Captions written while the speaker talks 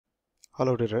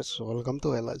Hello traders, welcome to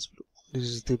Aliceblue. This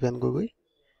is Dipan Gugui.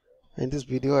 In this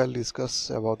video I'll discuss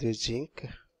about the zinc,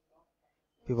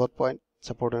 pivot point,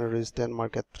 support and resistance,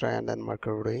 market trend and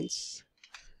market range.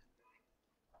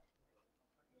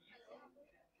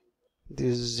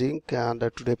 This is zinc and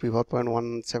today pivot point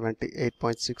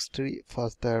 178.63,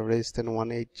 first resistance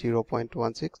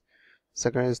 180.16,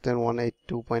 second resistance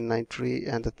 182.93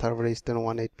 and the third resistance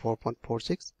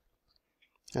 184.46.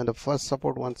 And the first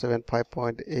support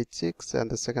 175.86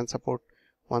 and the second support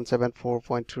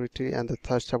 174.33 and the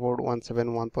third support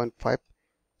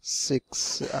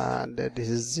 171.56. And this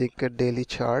is zinc daily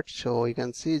chart. So you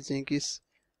can see zinc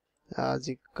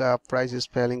price is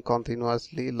falling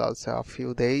continuously last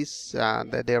few days,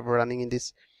 and they are running in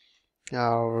this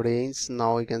range.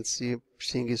 Now you can see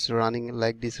zinc is running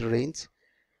like this range,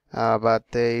 but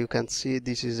you can see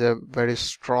this is a very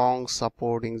strong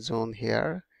supporting zone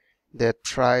here. They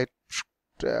tried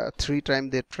 3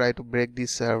 times they try to break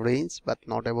this range but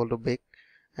not able to break.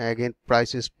 Again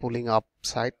price is pulling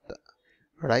upside,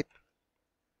 right?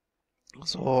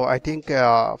 So I think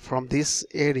from this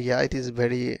area it is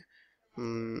very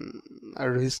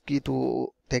risky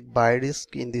to take buy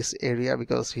risk in this area,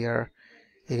 because here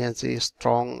you can see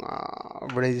strong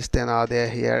resistance are there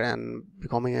here and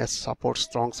becoming a support,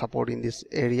 strong support in this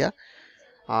area.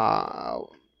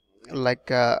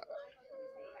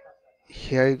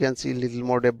 Here you can see little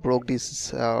more they broke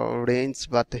this range,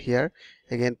 but here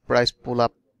again price pull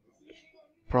up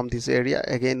from this area.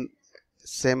 Again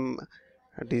same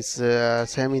in this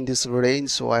range,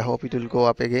 so I hope it will go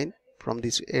up again from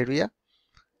this area.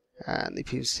 And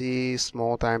if you see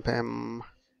small time frame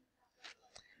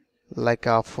like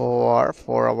a 4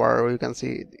 hour, you can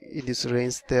see in this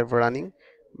range they're running,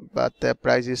 but the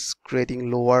price is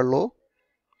creating lower low.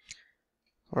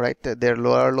 Right, they're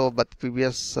lower low, but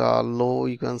previous low,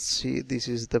 you can see this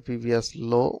is the previous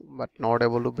low, but not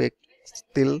able to break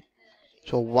still.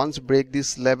 So once break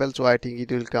this level, so I think it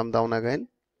will come down again,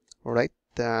 right?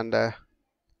 And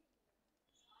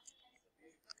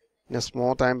in a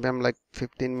small time frame like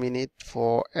 15 minutes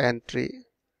for entry.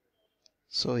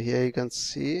 So here you can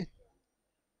see,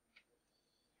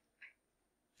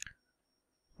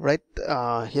 right,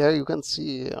 here you can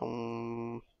see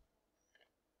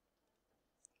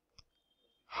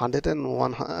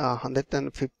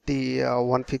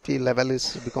 150 level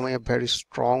is becoming a very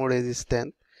strong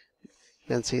resistance. You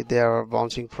can see they are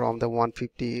bouncing from the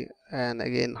 150, and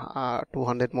again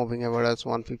 200 moving average,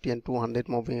 150 and 200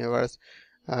 moving average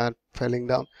falling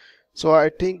down. So I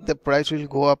think the price will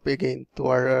go up again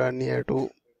toward near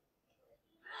to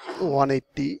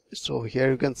 180. So here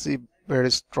you can see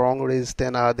very strong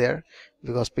resistance are there,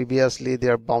 because previously they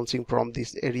are bouncing from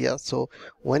this area. So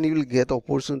when you will get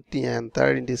opportunity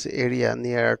enter in this area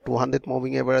near 200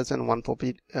 moving average and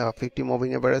 150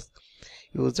 moving average,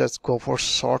 you just go for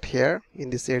short here in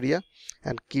this area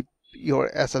and keep your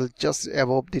SL just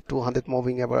above the 200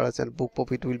 moving average, and book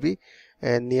profit will be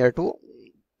near to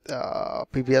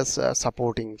previous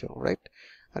supporting zone, right?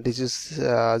 And this is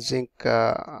zinc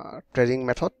trading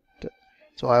method.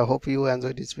 So I hope you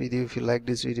enjoyed this video. If you like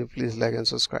this video, please like and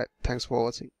subscribe. Thanks for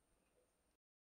watching.